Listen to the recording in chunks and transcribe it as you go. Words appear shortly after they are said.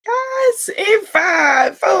counts in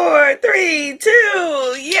 5, 4, 3, 2.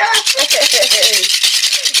 Yes.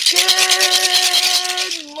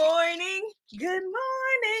 Good morning. Good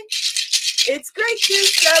morning. It's great to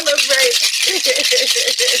celebrate.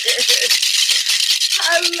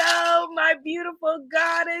 Hello, my beautiful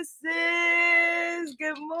goddesses.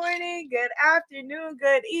 Good morning, good afternoon,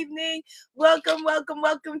 good evening. Welcome, welcome,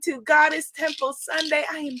 welcome to Goddess Temple Sunday.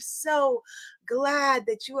 I am so glad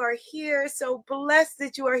that you are here, so blessed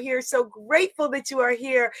that you are here, so grateful that you are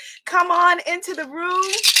here. Come on into the room.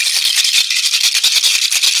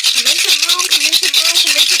 Come into the room, come into the room,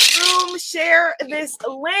 come into the room. Share this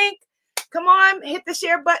link. Come on, hit the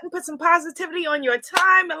share button, put some positivity on your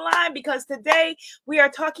timeline, because today we are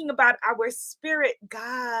talking about our spirit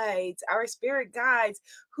guides,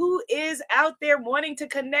 who is out there wanting to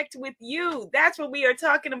connect with you. That's what we are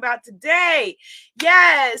talking about today.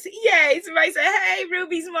 Yes, yay. Somebody say, hey,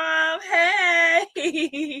 Ruby's mom.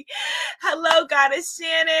 Hey. Hello, Goddess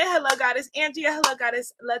Shannon. Hello, Goddess Andrea. Hello,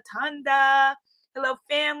 Goddess Latanda. Hello,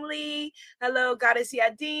 family. Hello, Goddess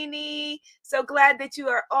Yadini. So glad that you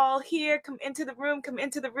are all here. Come into the room, come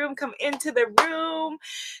into the room, come into the room.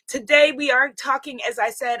 Today we are talking, as I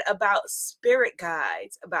said, about spirit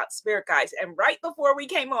guides, And right before we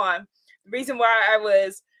came on, the reason why I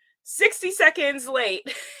was 60 seconds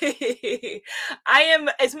late, I am,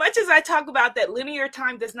 as much as I talk about that linear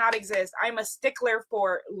time does not exist, I'm a stickler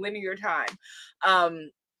for linear time.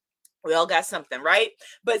 We all got something, right?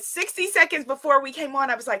 But 60 seconds before we came on,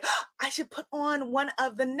 I was like, oh, I should put on one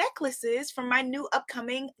of the necklaces from my new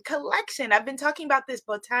upcoming collection. I've been talking about this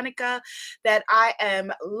Botanica that I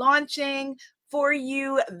am launching for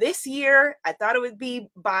you this year. I thought it would be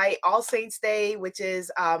by All Saints Day, which is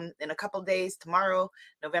in a couple days, tomorrow,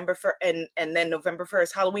 November 1st, and then November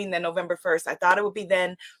 1st, Halloween, then November 1st. I thought it would be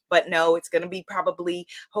then, but no, it's going to be probably,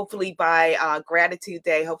 hopefully by Gratitude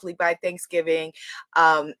Day, hopefully by Thanksgiving.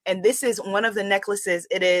 And this is one of the necklaces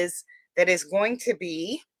that is going to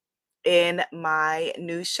be in my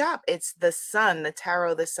new shop. It's the sun, the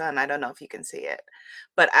Tarot of the Sun. I don't know if you can see it,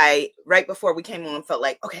 but right before we came on, felt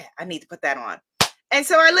like, okay, I need to put that on. And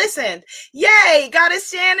so I listened. Yay, Goddess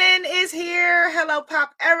Shannon is here. Hello,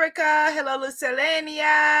 Pop Erica. Hello,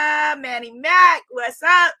 Lucilenia. Manny Mac, what's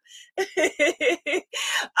up?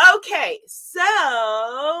 Okay,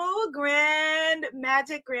 so Grand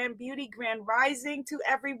Magic, Grand Beauty, Grand Rising to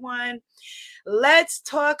everyone. Let's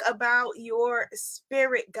talk about your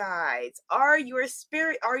spirit guides. Are you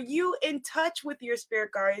in touch with your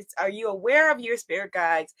spirit guides? Are you aware of your spirit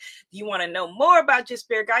guides? Do you want to know more about your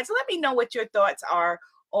spirit guides? Let me know what your thoughts are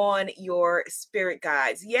on your spirit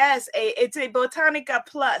guides. Yes, it's a Botanica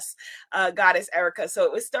Plus, Goddess Erica. So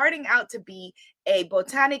it was starting out to be a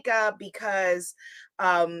Botanica because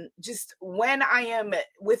just when I am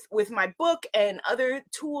with my book and other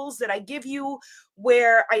tools that I give you,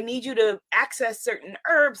 where I need you to access certain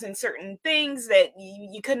herbs and certain things that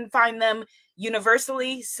you couldn't find them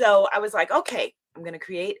universally. So I was like, okay, I'm going to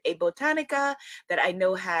create a Botanica that I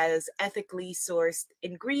know has ethically sourced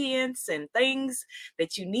ingredients and things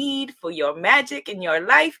that you need for your magic in your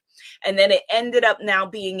life. And then it ended up now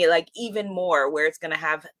being like even more, where it's going to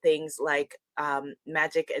have things like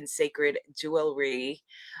magic and sacred jewelry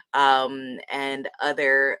and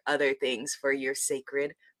other things for your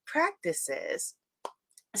sacred practices.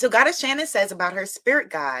 So Goddess Shannon says about her spirit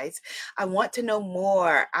guides, I want to know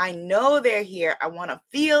more. I know they're here. I want to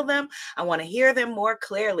feel them. I want to hear them more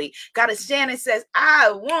clearly. Goddess Shannon says, I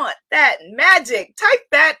want that magic. Type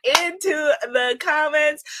that into the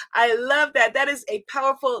comments. I love that. That is a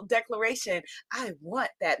powerful declaration. I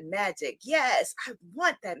want that magic. Yes, I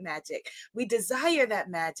want that magic. We desire that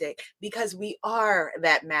magic because we are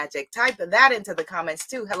that magic. Type that into the comments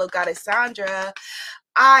too. Hello, Goddess Sandra.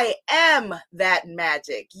 I am that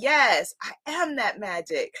magic. Yes, I am that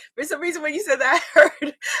magic. For some reason, when you said that,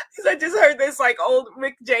 I just heard this like old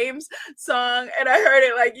Rick James song, and I heard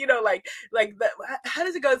it like, like the, how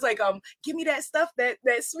does it go? It's like, give me that stuff, that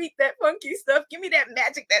sweet, that funky stuff. Give me that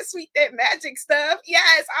magic, that sweet, that magic stuff.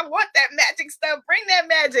 Yes, I want that magic stuff. Bring that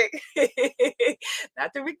magic.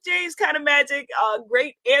 Not the Rick James kind of magic.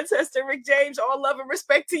 Great ancestor Rick James, all love and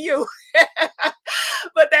respect to you.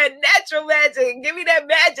 But that natural magic, give me that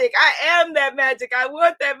magic. I am that magic. I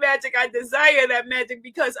want that magic. I desire that magic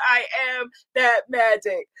because I am that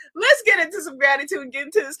magic. Let's get into some gratitude and get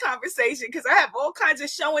into this conversation, because I have all kinds of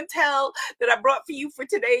show and tell that I brought for you for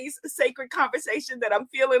today's sacred conversation that I'm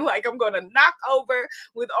feeling like I'm going to knock over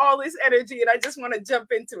with all this energy, and I just want to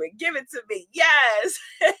jump into it. Give it to me. Yes.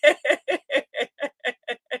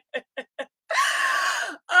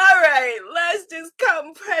 All right, let's just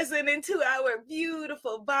come present into our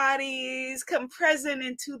beautiful bodies, come present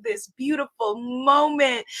into this beautiful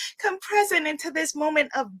moment, come present into this moment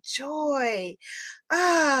of joy,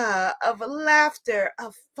 of laughter,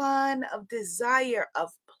 of fun, of desire, of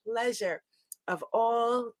pleasure, of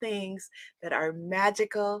all things that are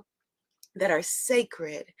magical, that are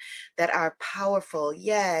sacred, that are powerful.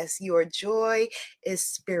 Yes, your joy is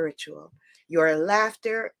spiritual. Your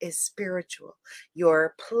laughter is spiritual.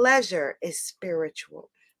 Your pleasure is spiritual.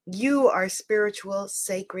 You are spiritual,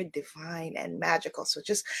 sacred, divine, and magical. So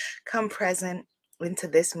just come present into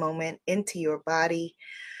this moment, into your body,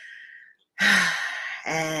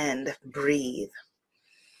 and breathe.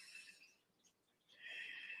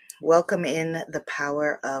 Welcome in the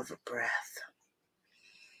power of breath.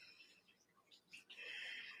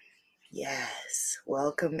 Yes,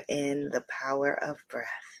 welcome in the power of breath.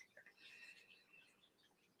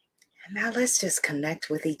 And now let's just connect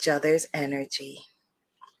with each other's energy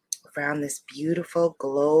around this beautiful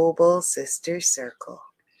global sister circle.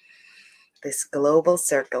 This global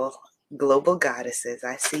circle, global goddesses,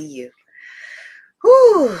 I see you.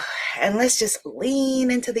 Whew. And let's just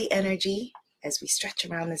lean into the energy as we stretch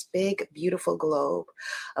around this big, beautiful globe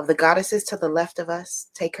of the goddesses to the left of us.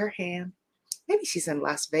 Take her hand. Maybe she's in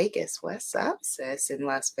Las Vegas. What's up, sis? In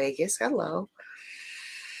Las Vegas. Hello.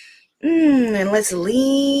 And let's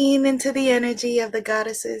lean into the energy of the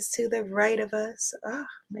goddesses to the right of us.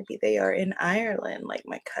 Maybe they are in Ireland, like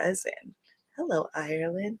my cousin. Hello,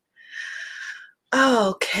 Ireland.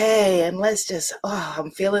 Okay, and let's just, I'm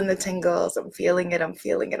feeling the tingles. I'm feeling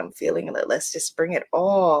it. Let's just bring it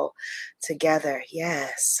all together.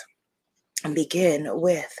 Yes. And begin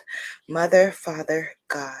with Mother, Father,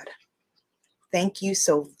 God. Thank you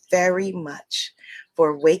so very much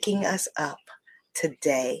for waking us up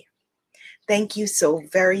today. Thank you so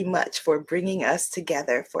very much for bringing us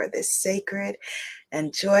together for this sacred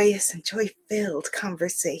and joyous and joy-filled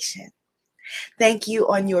conversation. Thank you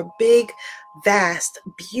on your big, vast,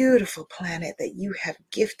 beautiful planet that you have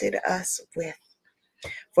gifted us with,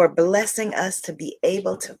 for blessing us to be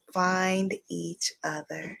able to find each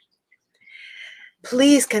other.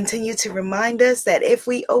 Please continue to remind us that if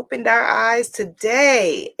we opened our eyes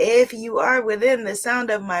today, if you are within the sound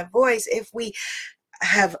of my voice, if we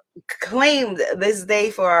have claimed this day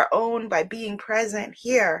for our own by being present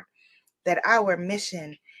here, that our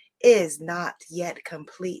mission is not yet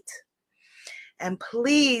complete. And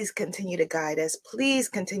please continue to guide us. Please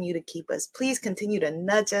continue to keep us. Please continue to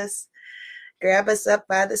nudge us, grab us up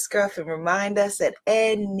by the scruff, and remind us at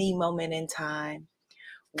any moment in time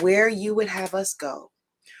where you would have us go,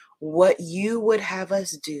 what you would have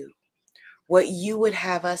us do, what you would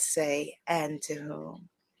have us say, and to whom.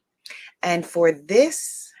 And for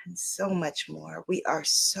this and so much more, we are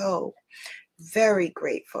so very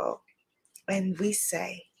grateful. And we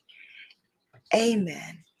say,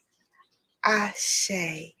 Amen. Ashe.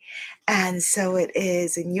 And so it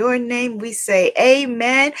is. In your name we say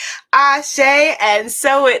amen, ashe, and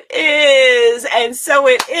so it is, and so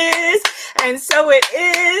it is, and so it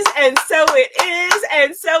is, and so it is,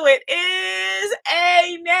 and so it is.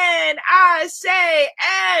 Amen, ashe,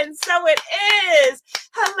 and so it is.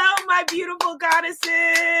 Hello, my beautiful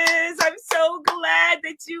goddesses. I'm so glad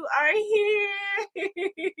that you are here.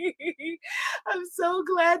 I'm so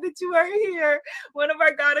glad that you are here. One of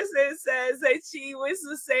our goddesses says that she was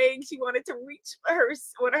saying she wanted to reach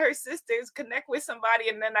one of her sisters, connect with somebody,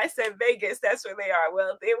 and then I said Vegas, that's where they are.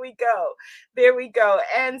 Well, there we go.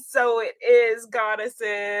 And so it is,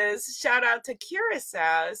 goddesses. Shout out to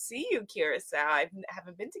Curacao. See you, Curacao. I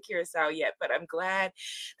haven't been to Curacao yet, but I'm glad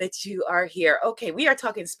that you are here. Okay, we are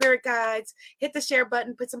talking spirit guides. Hit the share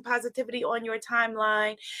button, put some positivity on your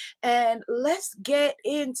timeline, and let's get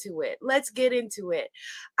into it.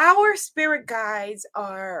 Our spirit guides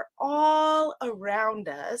are all around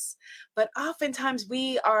us, but oftentimes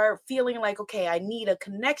we are feeling like, okay, I need a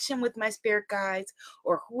connection with my spirit guides,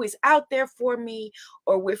 or who is out there for me,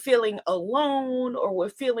 or we're feeling alone, or we're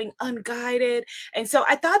feeling unguided. And so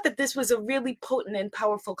I thought that this was a really potent and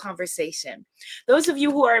powerful conversation. Those of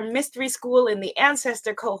you who are in Mystery School in the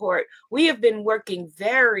Ancestor cohort, we have been working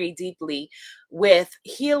very deeply with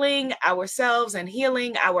healing ourselves and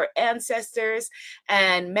healing our ancestors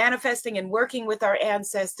and manifesting and working with our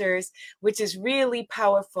ancestors, which is really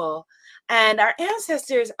powerful. And our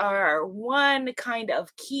ancestors are one kind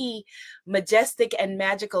of key, majestic and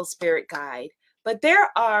magical spirit guide. But there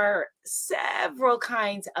are several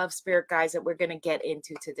kinds of spirit guides that we're going to get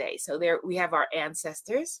into today. So there we have our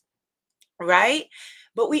ancestors, right?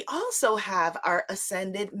 But we also have our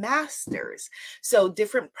ascended masters. So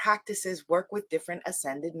different practices work with different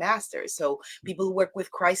ascended masters. So people who work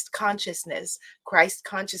with Christ consciousness,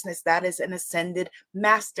 that is an ascended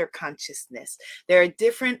master consciousness. There are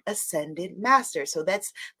different ascended masters. So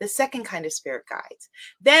that's the second kind of spirit guides.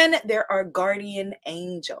 Then there are guardian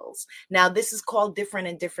angels. Now, this is called different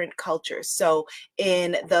in different cultures. So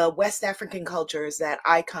in the West African cultures that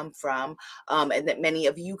I come from, and that many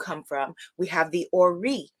of you come from, we have the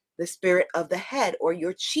Ori, the spirit of the head, or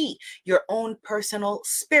your chi, your own personal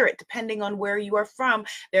spirit, depending on where you are from.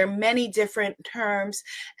 There are many different terms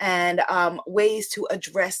and ways to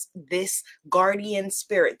address this guardian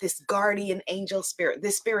spirit, this guardian angel spirit,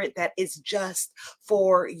 this spirit that is just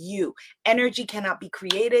for you. Energy cannot be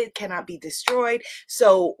created, cannot be destroyed.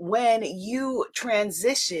 So when you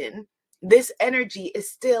transition, this energy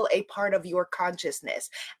is still a part of your consciousness.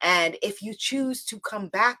 And if you choose to come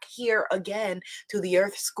back here again to the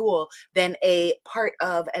earth school, then a part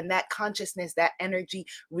of, and that consciousness, that energy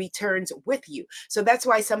returns with you. So that's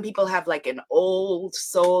why some people have like an old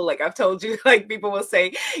soul. Like I've told you, like people will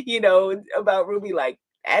say, about Ruby, like,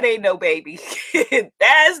 that ain't no baby.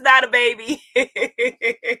 That's not a baby.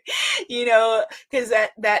 Because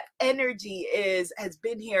that energy has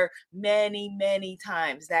been here many, many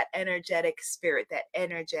times. That energetic spirit, that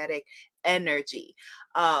energetic energy.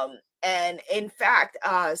 And in fact,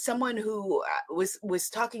 someone who was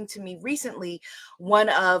talking to me recently, one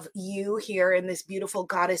of you here in this beautiful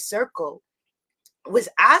goddess circle, was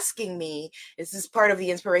asking me, this is part of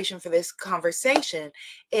the inspiration for this conversation,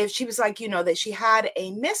 if she was like, that she had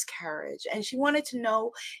a miscarriage and she wanted to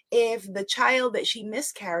know if the child that she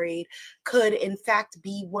miscarried could in fact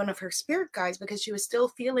be one of her spirit guides, because she was still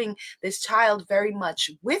feeling this child very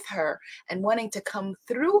much with her and wanting to come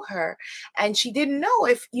through her. And she didn't know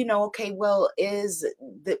if,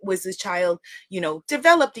 was this child,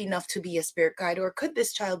 developed enough to be a spirit guide, or could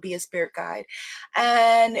this child be a spirit guide?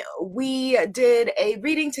 And we did a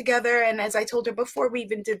reading together. And as I told her before we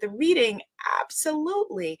even did the reading,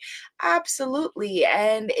 absolutely.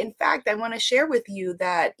 And in fact, I want to share with you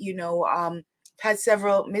that, had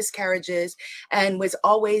several miscarriages and was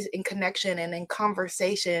always in connection and in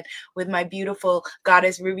conversation with my beautiful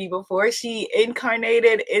goddess Ruby before she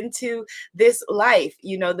incarnated into this life.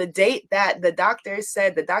 The date that the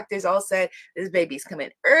doctors all said, this baby's coming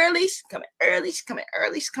early, she's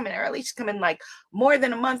coming like more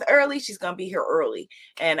than a month early, she's gonna be here early.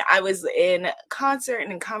 And I was in concert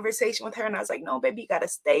and in conversation with her, and I was like, no, baby, you gotta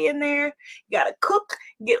stay in there, you gotta cook,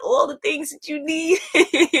 get all the things that you need.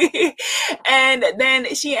 And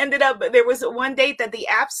then she ended up, there was one date that the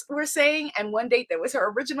apps were saying, and one date that was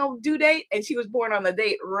her original due date, and she was born on the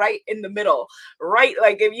date right in the middle, right?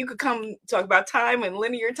 Like if you could come talk about time and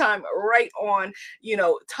linear time, right on,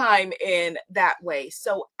 time in that way.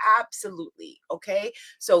 So absolutely. Okay.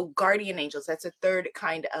 So guardian angels, that's a third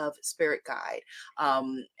kind of spirit guide.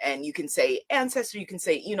 And you can say ancestor, you can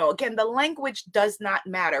say, again, the language does not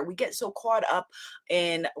matter. We get so caught up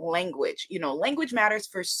in language. Language matters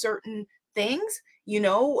for certain things,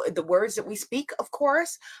 the words that we speak, of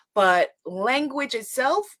course, but language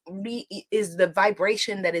itself is the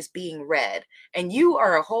vibration that is being read, and you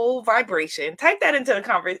are a whole vibration. Type that into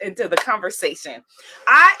the conversation.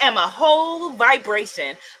 I am a whole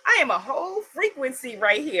vibration. I am a whole frequency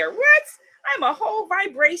right here. What? I'm a whole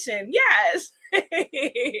vibration. Yes.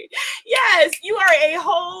 Yes, you are a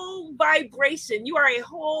whole vibration. You are a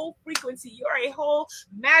whole frequency. You are a whole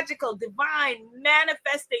magical, divine,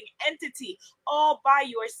 manifesting entity all by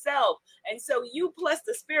yourself. And so you plus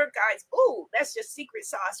the spirit guides, ooh, that's just secret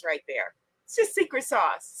sauce right there. It's just secret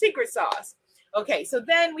sauce. Okay, so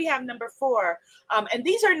then we have number 4. And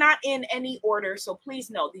these are not in any order. So please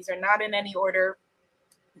note, these are not in any order.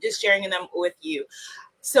 Just sharing them with you.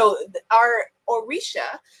 So our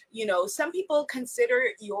Orisha, some people consider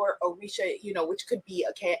your Orisha, which could be,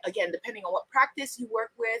 okay, again, depending on what practice you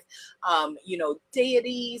work with,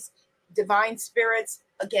 deities, divine spirits.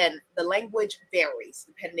 Again, the language varies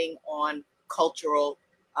depending on cultural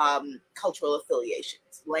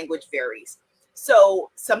affiliations. Language varies.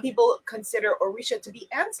 So some people consider Orisha to be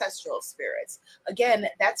ancestral spirits. Again,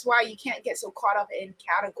 that's why you can't get so caught up in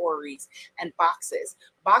categories and boxes.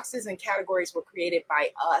 Boxes and categories were created by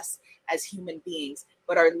us as human beings,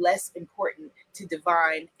 but are less important to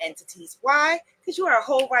divine entities. Why? Because you are a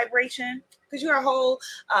whole vibration. Because you are a whole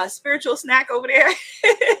spiritual snack over there.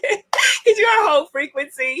 Because you are a whole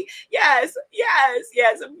frequency. Yes.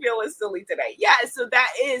 I'm feeling silly today. Yeah. So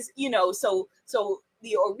that is, so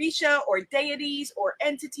the Orisha or deities or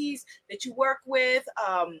entities that you work with,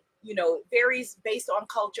 varies based on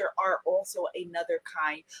culture, are also another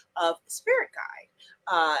kind of spirit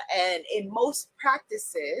guide. And in most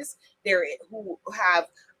practices, there who have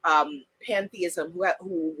pantheism,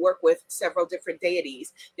 who work with several different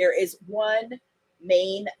deities, there is one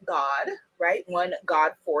main god, right? One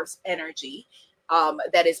god force energy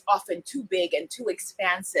that is often too big and too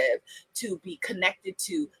expansive to be connected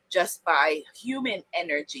to just by human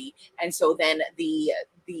energy. And so then the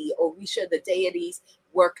Orisha, the deities,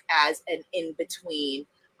 work as an in-between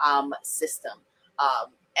system.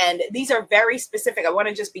 And these are very specific. I want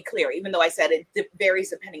to just be clear, even though I said it varies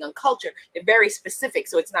depending on culture, they're very specific.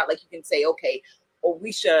 So it's not like you can say, okay,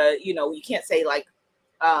 Orisha, you can't say like,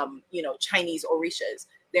 Chinese Orishas.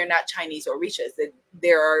 They're not Chinese Orishas.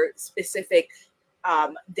 There are specific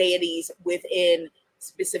deities within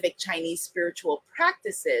specific Chinese spiritual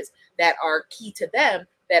practices that are key to them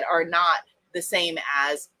that are not the same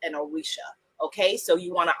as an Orisha. Okay, so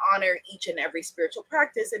you want to honor each and every spiritual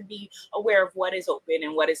practice and be aware of what is open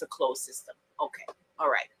and what is a closed system. Okay, all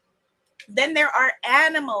right. Then there are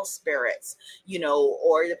animal spirits,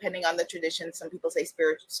 or depending on the tradition, some people say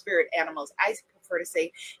spirit animals. I prefer to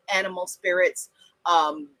say animal spirits,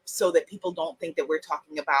 so that people don't think that we're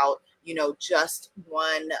talking about, just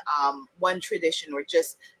one tradition, or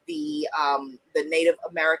just the Native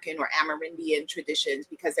American or Amerindian traditions,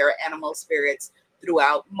 because there are animal spirits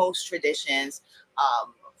throughout most traditions.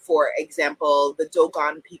 For example, the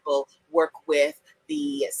Dogon people work with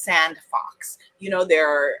the sand fox. There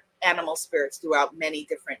are animal spirits throughout many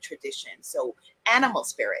different traditions. So animal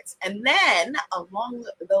spirits. And then along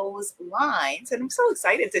those lines, and I'm so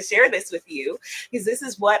excited to share this with you, because this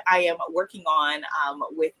is what I am working on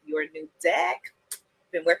with your new deck.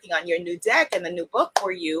 Been working on your new deck, and the new book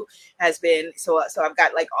for you has been so I've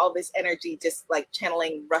got like all this energy just like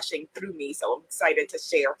channeling, rushing through me. So I'm excited to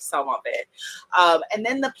share some of it. And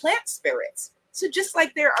then the plant spirits. So just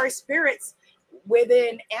like there are spirits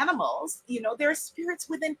within animals, there are spirits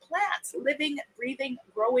within plants, living, breathing,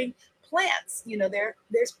 growing plants.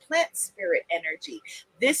 There's plant spirit energy.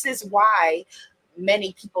 This is why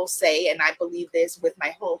many people say, and I believe this with my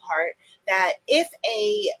whole heart, that if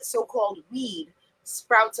a so-called weed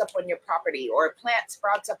sprouts up on your property, or a plant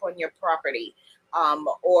sprouts up on your property,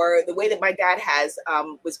 or the way that my dad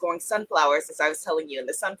was growing sunflowers, as I was telling you, and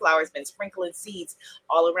the sunflower's been sprinkling seeds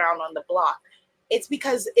all around on the block. It's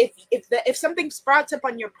because if something sprouts up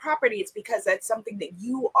on your property, it's because that's something that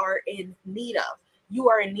you are in need of. You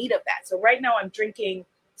are in need of that. So right now I'm drinking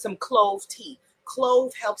some clove tea.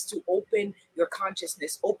 Clove helps to open your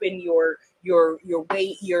consciousness, open your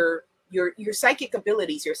way, your psychic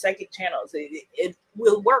abilities, your psychic channels. It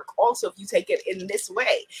will work also if you take it in this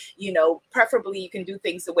way. Preferably you can do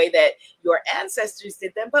things the way that your ancestors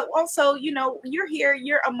did them, but also, you're here,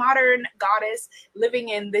 you're a modern goddess living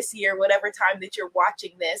in this year, whatever time that you're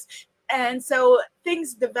watching this. And so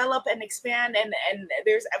things develop and expand, and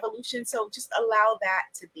there's evolution. So just allow that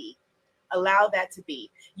to be. Allow that to be.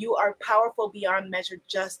 You are powerful beyond measure,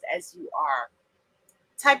 just as you are.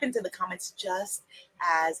 Type into the comments, just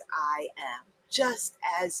as I am, just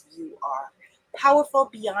as you are. Powerful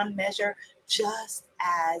beyond measure, just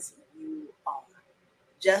as you are.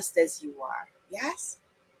 Just as you are. Yes?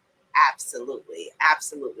 Absolutely.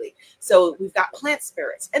 Absolutely. So we've got plant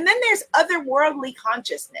spirits. And then there's otherworldly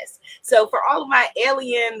consciousness. So for all of my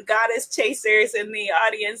alien goddess chasers in the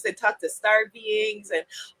audience that talk to star beings and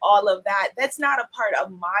all of that, that's not a part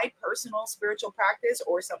of my personal spiritual practice,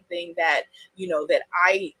 or something that, that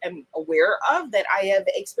I am aware of, that I have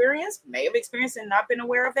experienced, may have experienced and not been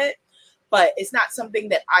aware of it. But it's not something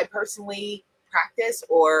that I personally practice,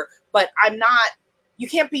 but I'm not. You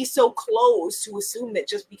can't be so close to assume that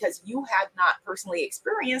just because you have not personally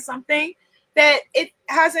experienced something, that it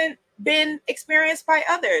hasn't been experienced by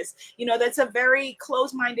others. That's a very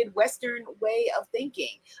closed-minded Western way of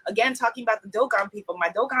thinking. Again, talking about the Dogon people, my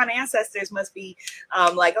Dogon ancestors must be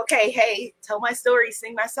like, okay, hey, tell my story,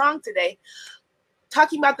 sing my song today.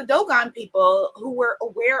 Talking about the Dogon people who were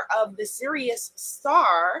aware of the Sirius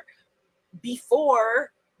star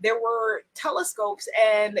before there were telescopes,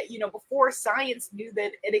 and before science knew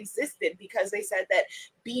that it existed, because they said that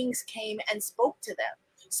beings came and spoke to them.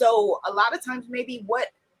 So a lot of times, maybe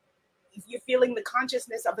if you're feeling the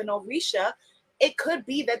consciousness of an Orisha, it could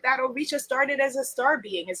be that Orisha started as a star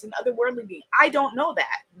being, as an otherworldly being. I don't know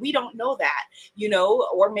that. We don't know that,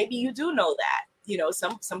 or maybe you do know that.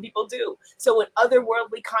 Some people do. So an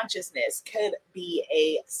otherworldly consciousness could be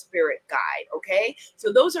a spirit guide. Okay,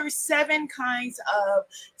 so those are 7 kinds of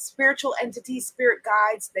spiritual entities, spirit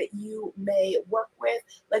guides that you may work with.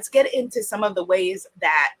 Let's get into some of the ways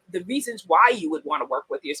that the reasons why you would want to work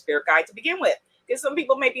with your spirit guide to begin with. Because some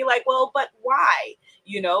people may be like, well, but why?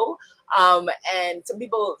 And some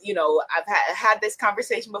people, I've had this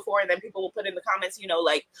conversation before, and then people will put in the comments,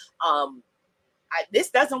 this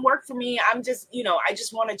doesn't work for me. I'm just, I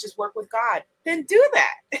just want to just work with God. Then do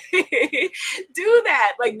that. Do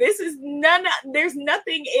that. Like, there's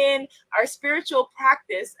nothing in our spiritual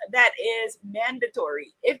practice that is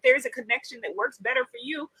mandatory. If there's a connection that works better for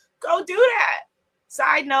you, go do that.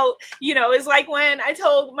 Side note, it's like when I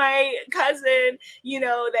told my cousin,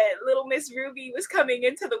 that little Miss Ruby was coming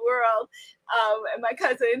into the world. And my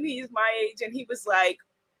cousin, he's my age, and he was like,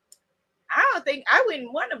 I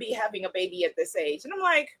wouldn't want to be having a baby at this age. And I'm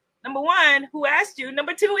like, number 1, who asked you?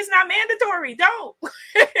 Number 2, it's not mandatory. Don't.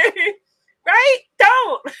 Right?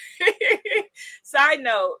 Don't. Side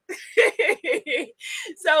note.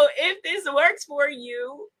 So if this works for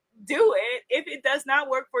you, do it. If it does not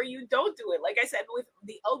work for you, don't do it. Like I said, with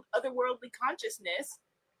the otherworldly consciousness,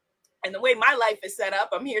 and the way my life is set up,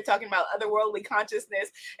 I'm here talking about otherworldly consciousness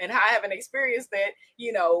and how I haven't experienced it.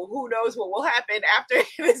 Who knows what will happen after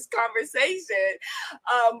this conversation.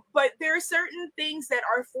 But there are certain things that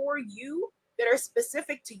are for you, that are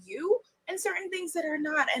specific to you, and certain things that are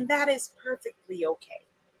not. And that is perfectly okay.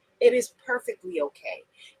 It is perfectly okay.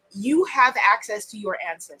 You have access to your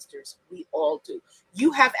ancestors. We all do.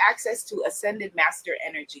 You have access to ascended master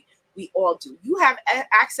energy. We all do. You have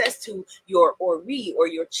access to your Ori or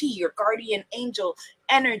your Chi, your guardian angel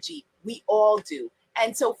energy. We all do.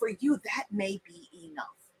 And so for you, that may be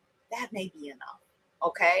enough. That may be enough.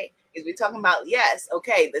 Okay? Because we're talking about, yes,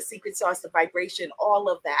 okay, the secret sauce, the vibration, all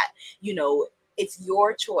of that. It's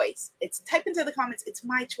your choice. Type into the comments, it's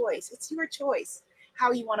my choice. It's your choice.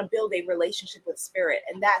 How you want to build a relationship with spirit.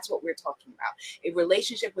 And that's what we're talking about. A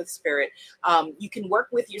relationship with spirit. You can work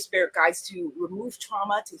with your spirit guides to remove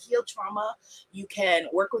trauma, to heal trauma. You can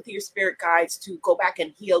work with your spirit guides to go back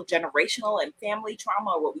and heal generational and family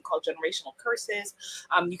trauma, or what we call generational curses.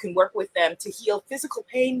 You can work with them to heal physical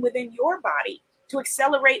pain within your body, to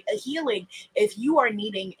accelerate a healing if you are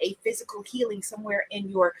needing a physical healing somewhere in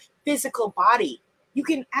your physical body. You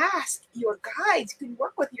can ask your guides, you can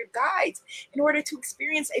work with your guides in order to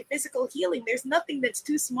experience a physical healing. There's nothing that's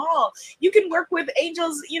too small. You can work with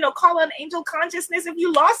angels, call on angel consciousness if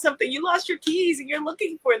you lost something, you lost your keys and you're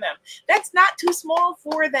looking for them. That's not too small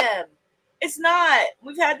for them. It's not.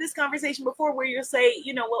 We've had this conversation before where you'll say,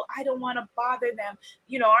 well, I don't want to bother them.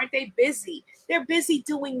 Aren't they busy? They're busy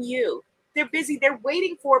doing you. They're busy. They're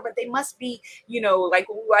waiting for, but they must be, like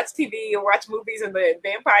when we watch TV or watch movies and the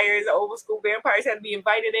vampires, the old school vampires have to be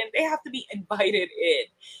invited in. They have to be invited in.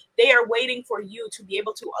 They are waiting for you to be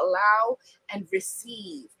able to allow and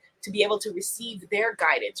receive, to be able to receive their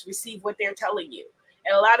guidance, receive what they're telling you.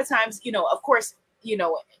 And a lot of times, of course, in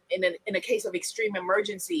a case of extreme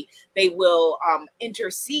emergency, they will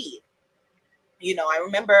intercede. I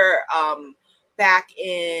remember back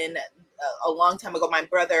in a long time ago, my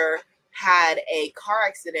brother had a car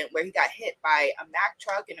accident where he got hit by a Mack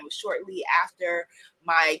truck, and it was shortly after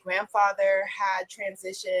my grandfather had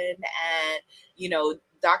transitioned, and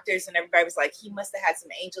doctors and everybody was like, he must have had some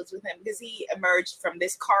angels with him, because he emerged from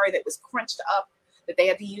this car that was crunched up, that they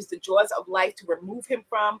had to use the jaws of life to remove him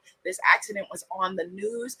from. This accident was on the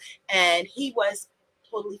news, and he was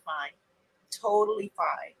totally fine.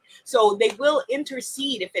 So they will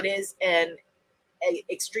intercede if it is an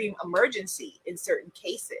extreme emergency in certain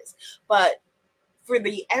cases, but for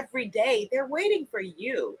the everyday, they're waiting for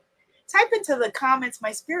you. Type into the comments,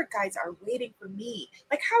 my spirit guides are waiting for me.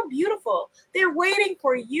 Like, how beautiful. They're waiting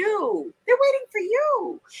for you. They're waiting for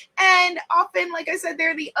you. And often, like I said,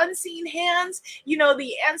 they're the unseen hands,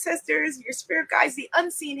 the ancestors, your spirit guides, the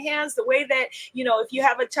unseen hands, the way that, if you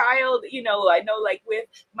have a child, I know, like with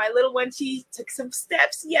my little one, she took some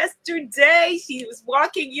steps yesterday. She was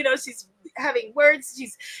walking, she's having words,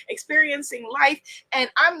 she's experiencing life, and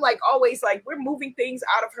I'm like always like, we're moving things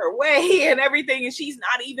out of her way and everything, and she's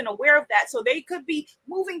not even aware of that. So they could be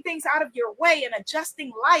moving things out of your way and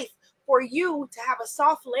adjusting life for you to have a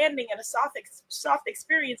soft landing and a soft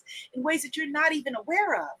experience in ways that you're not even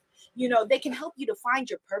aware of. They can help you to find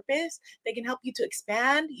your purpose. They can help you to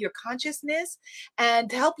expand your consciousness, and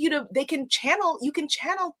to help you to, you can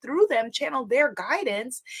channel through them, channel their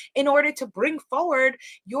guidance in order to bring forward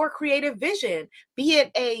your creative vision, be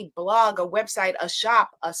it a blog, a website, a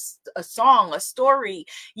shop, a song, a story,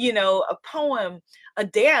 a poem, a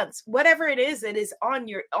dance, whatever it is that is on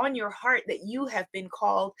your heart that you have been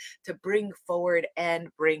called to bring forward and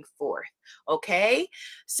bring forth. Okay,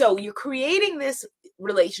 so you're creating this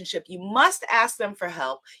relationship. You must ask them for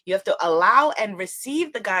help. You have to allow and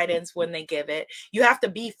receive the guidance when they give it. You have to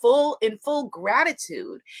be in full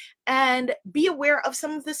gratitude, and be aware of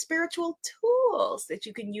some of the spiritual tools that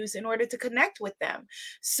you can use in order to connect with them.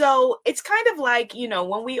 So it's kind of like,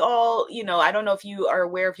 when we all, I don't know if you are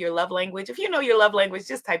aware of your love language. If you know your love language,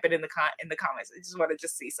 just type it in the comments. I just want to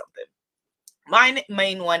just see something. My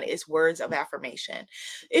main one is words of affirmation.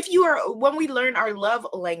 When we learn our love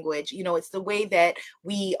language, it's the way that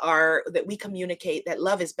we communicate, that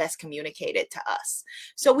love is best communicated to us.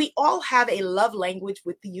 So we all have a love language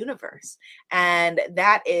with the universe, and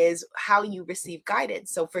that is how you receive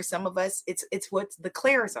guidance. So for some of us, it's what the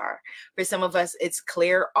clairs are. For some of us, it's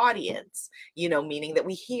clairaudience, meaning that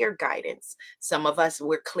we hear guidance. Some of us,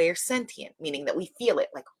 we're clairsentient, meaning that we feel it,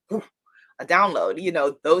 like, whoo, a download.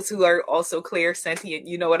 Those who are also clairsentient,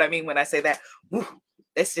 you know what I mean when I say that. Woof,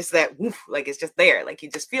 it's just that woof, like it's just there, like you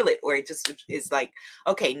just feel it, or it just is like,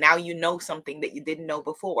 okay, now you know something that you didn't know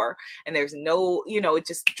before, and there's no, it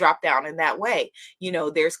just dropped down in that way.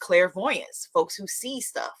 There's clairvoyance, folks who see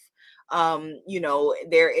stuff.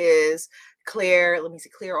 There is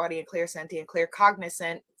clairaudient, clairsentient,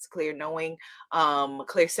 claircognizant, it's clear knowing.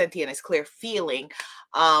 Clairsentient is clear feeling.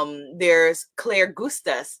 There's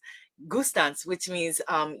clairgustance, which means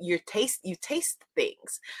you taste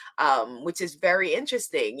things, which is very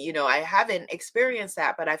interesting. I haven't experienced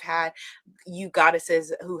that, but I've had you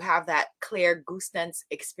goddesses who have that clairgustance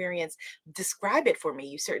experience describe it for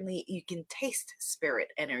me. You can taste spirit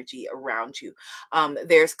energy around you.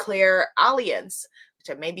 There's clairalliance, which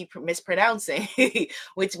I may be mispronouncing,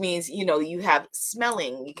 which means, you have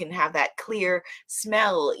smelling. You can have that clear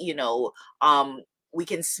smell, we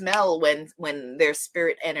can smell when there's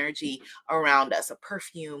spirit energy around us, a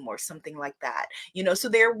perfume or something like that. So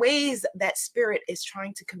there are ways that spirit is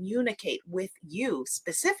trying to communicate with you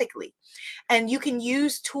specifically. And you can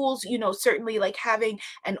use tools, certainly like having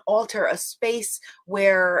an altar, a space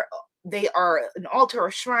where they are an altar or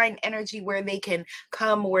shrine energy where they can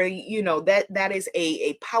come, where, that is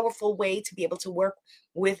a powerful way to be able to work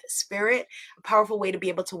with spirit, a powerful way to be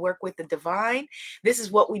able to work with the divine. This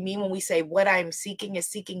is what we mean when we say what I'm seeking is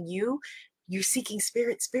seeking you. You're seeking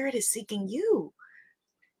spirit. Spirit is seeking you,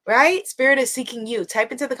 right? Spirit is seeking you.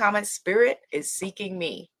 Type into the comments, spirit is seeking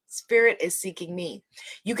me. Spirit is seeking me.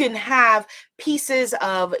 You can have pieces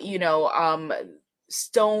of,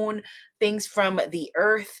 stone, things from the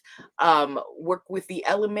earth, work with the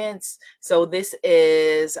elements. So this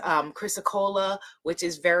is chrysocolla, which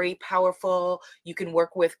is very powerful. You can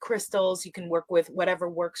work with crystals. You can work with whatever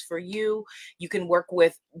works for you. You can work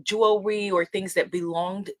with jewelry or things that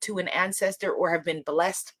belonged to an ancestor or have been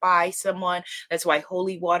blessed by someone. That's why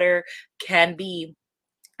holy water can be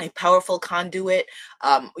a powerful conduit.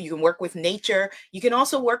 You can work with nature. You can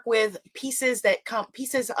also work with pieces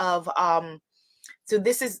of so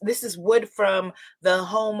this is wood from the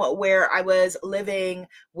home where I was living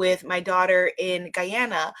with my daughter in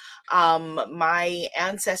Guyana, one of my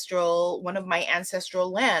ancestral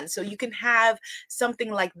lands. So you can have something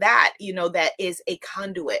like that, that is a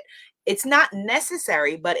conduit. It's not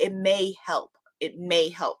necessary, but it may help. It may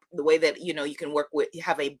help the way that, you can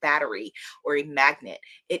have a battery or a magnet.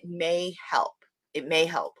 It may help.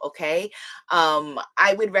 Okay.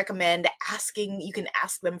 I would recommend you can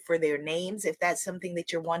ask them for their names if that's something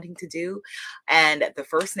that you're wanting to do. And the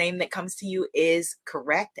first name that comes to you is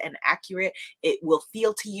correct and accurate. It will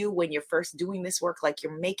feel to you when you're first doing this work like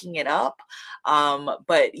you're making it up.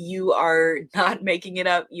 But you are not making it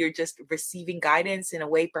up. You're just receiving guidance in a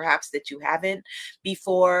way perhaps that you haven't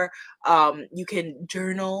before. You can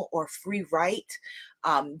journal or free write.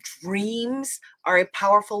 Dreams are a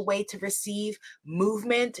powerful way to receive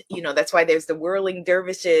movement. That's why there's the whirling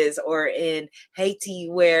dervishes, or in Haiti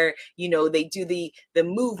where, they do the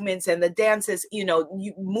movements and the dances.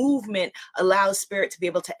 Movement allows spirit to be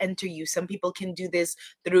able to enter you. Some people can do this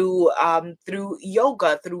through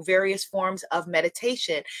yoga, through various forms of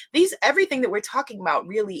meditation. Everything that we're talking about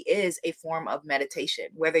really is a form of meditation,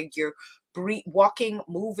 whether you're walking,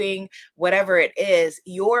 moving, whatever it is.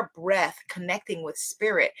 Your breath connecting with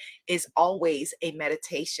spirit is always a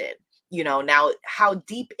meditation. Now how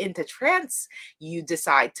deep into trance you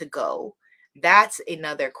decide to go, That's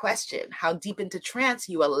another question. How deep into trance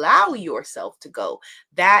you allow yourself to go.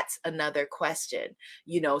 That's another question.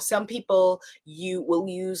 Some people you will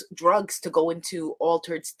use drugs to go into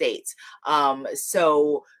altered states.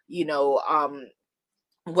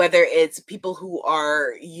 Whether it's people who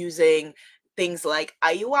are using things like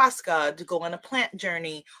ayahuasca to go on a plant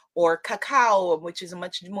journey, or cacao, which is a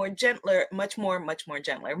much more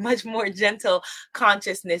gentle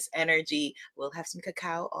consciousness energy. We'll have some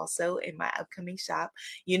cacao also in my upcoming shop.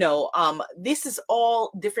 This is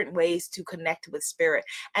all different ways to connect with spirit.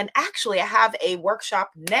 And actually, I have a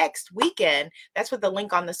workshop next weekend. That's what the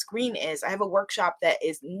link on the screen is. I have a workshop that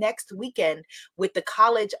is next weekend with the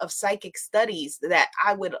College of Psychic Studies that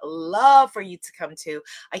I would love for you to come to.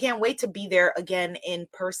 I can't wait to be there again in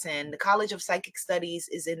person. The College of Psychic Studies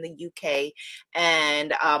is in the UK,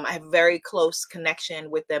 and I have a very close connection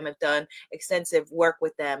with them. I've done extensive work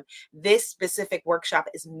with them. This specific workshop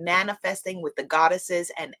is manifesting with the goddesses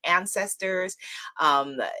and ancestors,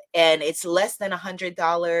 and it's less than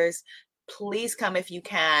 $100. Please come if you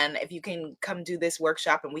can come do this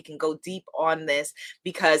workshop, and we can go deep on this,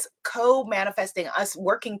 because co-manifesting, us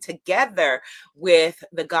working together with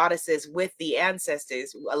the goddesses, with the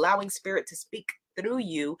ancestors, allowing spirit to speak through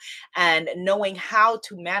you, and knowing how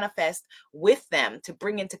to manifest with them, to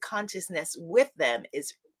bring into consciousness with them,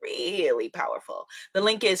 is really powerful. The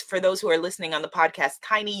link is, for those who are listening on the podcast,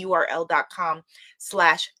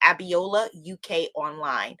 tinyurl.com/Abiola UK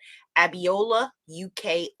online. Abiola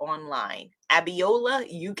UK online. Abiola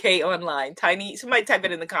UK online. Somebody type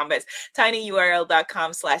it in the comments.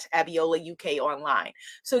 tinyurl.com/Abiola UK online.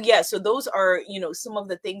 So those are, some of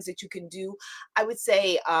the things that you can do. I would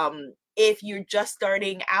say, if you're just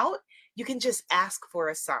starting out, you can just ask for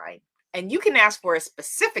a sign. And you can ask for a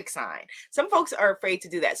specific sign. Some folks are afraid to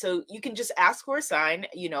do that. So you can just ask for a sign,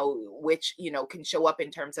 which, can show up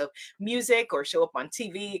in terms of music, or show up on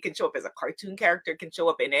TV. It can show up as a cartoon character. It can show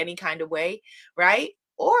up in any kind of way, right?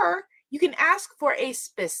 Or you can ask for a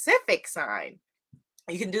specific sign.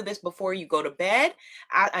 You can do this before you go to bed.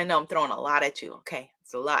 I know I'm throwing a lot at you. Okay.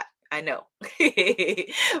 It's a lot. I know.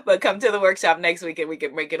 But come to the workshop next week and we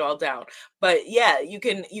can break it all down. But yeah, you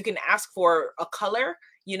can ask for a color,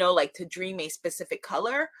 like to dream a specific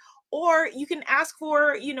color, or you can ask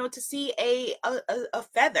for, to see a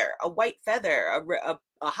feather, a white feather,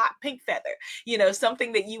 a hot pink feather,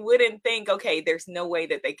 something that you wouldn't think, okay, there's no way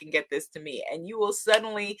that they can get this to me. And you will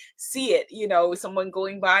suddenly see it, someone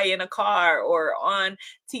going by in a car, or on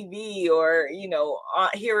TV, or,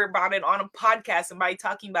 hear about it on a podcast, somebody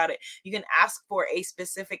talking about it. You can ask for a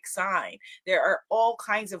specific sign. There are all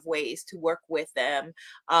kinds of ways to work with them.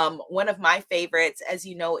 One of my favorites, as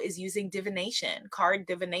you know, is using divination, card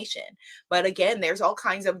divination. But again, there's all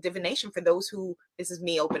kinds of divination for those who, this is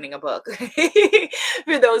me opening a book.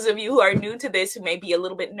 For those of you who are new to this, who may be a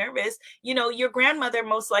little bit nervous, your grandmother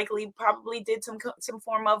most likely probably did some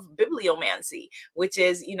form of bibliomancy, which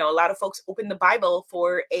is, a lot of folks open the Bible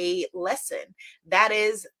for a lesson. That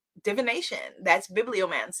is divination. That's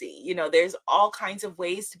bibliomancy. There's all kinds of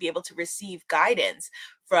ways to be able to receive guidance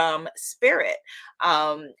from spirit,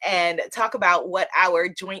 and talk about what our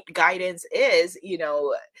joint guidance is.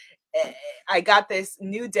 I got this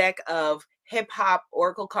new deck of hip hop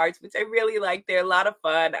oracle cards, which I really like. They're a lot of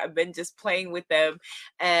fun. I've been just playing with them.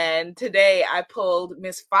 And today I pulled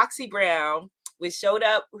Miss Foxy Brown, which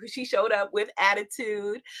she showed up with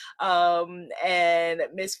attitude. And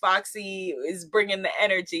Miss Foxy is bringing the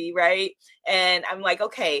energy, right? And I'm like,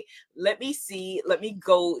 okay, let me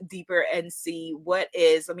go deeper and see let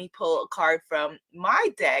me pull a card from my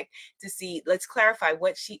deck to see, let's clarify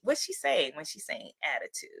what's she saying when she's saying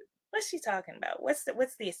attitude. What's she talking about? What's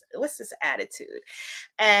this attitude?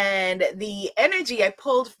 And the energy I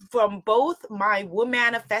pulled from both my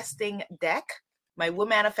Womanifesting deck,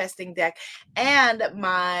 and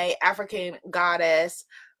my African Goddess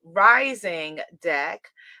Rising deck,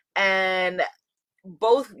 and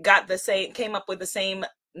both came up with the same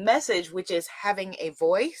message, which is having a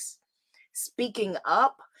voice, speaking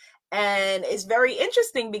up. And it's very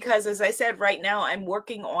interesting because, as I said, right now I'm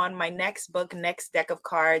working on my next deck of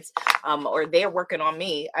cards, or they're working on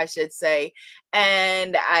me, I should say.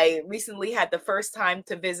 And I recently had the first time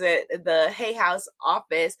to visit the Hay House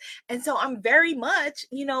office. And so I'm very much,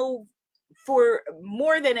 for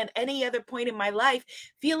more than at any other point in my life,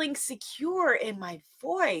 feeling secure in my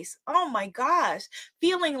voice. Oh my gosh,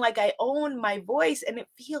 feeling like I own my voice, and it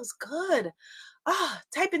feels good.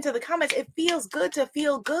 Type into the comments. It feels good to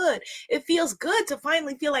feel good. It feels good to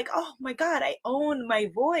finally feel like, oh my God, I own my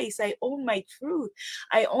voice. I own my truth.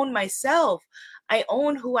 I own myself. I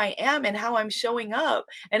own who I am and how I'm showing up.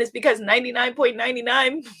 And it's because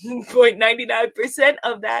 99.99%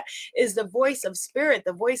 of that is the voice of spirit,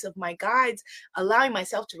 the voice of my guides, allowing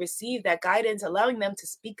myself to receive that guidance, allowing them to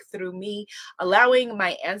speak through me, allowing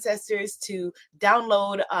my ancestors to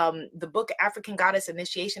download the book African Goddess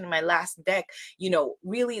Initiation in my last deck,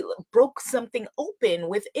 really broke something open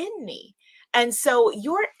within me. And so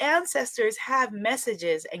your ancestors have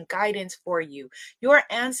messages and guidance for you. Your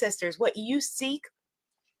ancestors, what you seek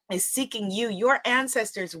is seeking you. Your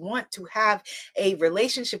ancestors want to have a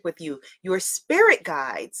relationship with you. Your spirit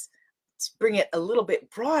guides, to bring it a little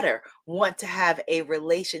bit broader, want to have a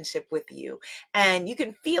relationship with you. And you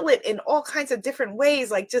can feel it in all kinds of different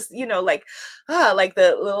ways, like just, like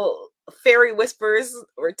the little fairy whispers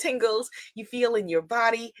or tingles you feel in your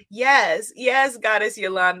body. Yes, Goddess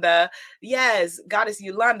Yolanda. Yes, Goddess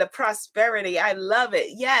Yolanda, prosperity. I love it.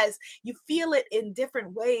 Yes, you feel it in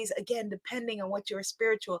different ways, again, depending on what your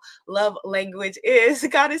spiritual love language is.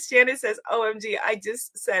 Goddess Janet says, OMG, I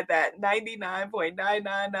just said that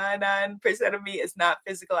 99.9999% of me is not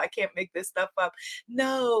physical. I can't make this stuff up.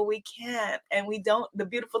 No, we can't. And we don't. The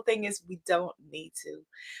beautiful thing is we don't need to.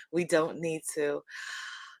 We don't need to.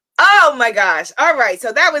 Oh my gosh. All right.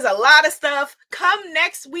 So that was a lot of stuff. Come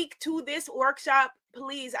next week to this workshop.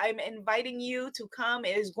 Please, I'm inviting you to come.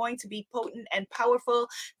 It is going to be potent and powerful.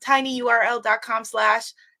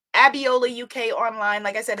 tinyurl.com/Abiola UK online.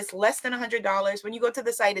 Like I said, it's less than $100. When you go to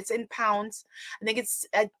the site, it's in pounds.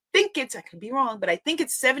 I could be wrong, but I think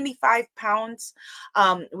it's 75 pounds,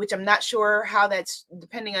 which I'm not sure how that's,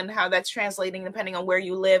 depending on how that's translating, depending on where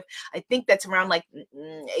you live. I think that's around like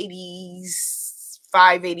 80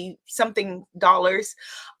 something dollars.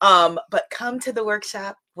 But come to the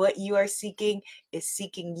workshop. What you are seeking is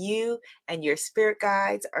seeking you, and your spirit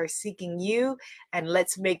guides are seeking you, and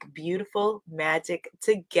let's make beautiful magic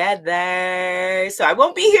together. So I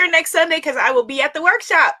won't be here next Sunday because I will be at the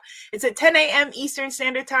workshop. It's at 10 a.m. Eastern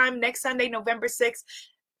Standard Time next Sunday, November 6th.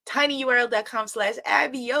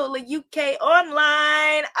 tinyurl.com/Abiola UK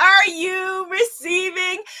online. Are you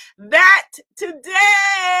receiving that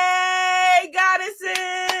today, goddesses?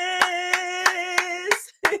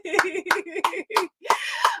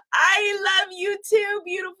 I love you too,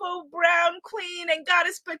 beautiful brown queen, and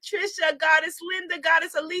Goddess Patricia, Goddess Linda,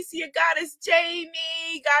 Goddess Alicia, Goddess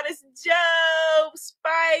Jamie, Goddess Joe,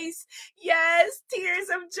 Spice. Yes, tears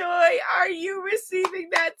of joy. Are you receiving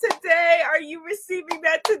that today? Are you receiving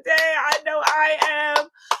that today? I know I am.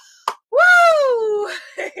 Woo!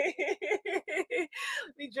 Let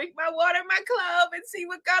me drink my water, my clove, and see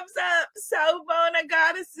what comes up. So, Bona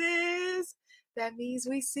goddesses, that means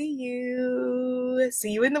we see you.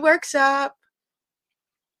 See you in the workshop.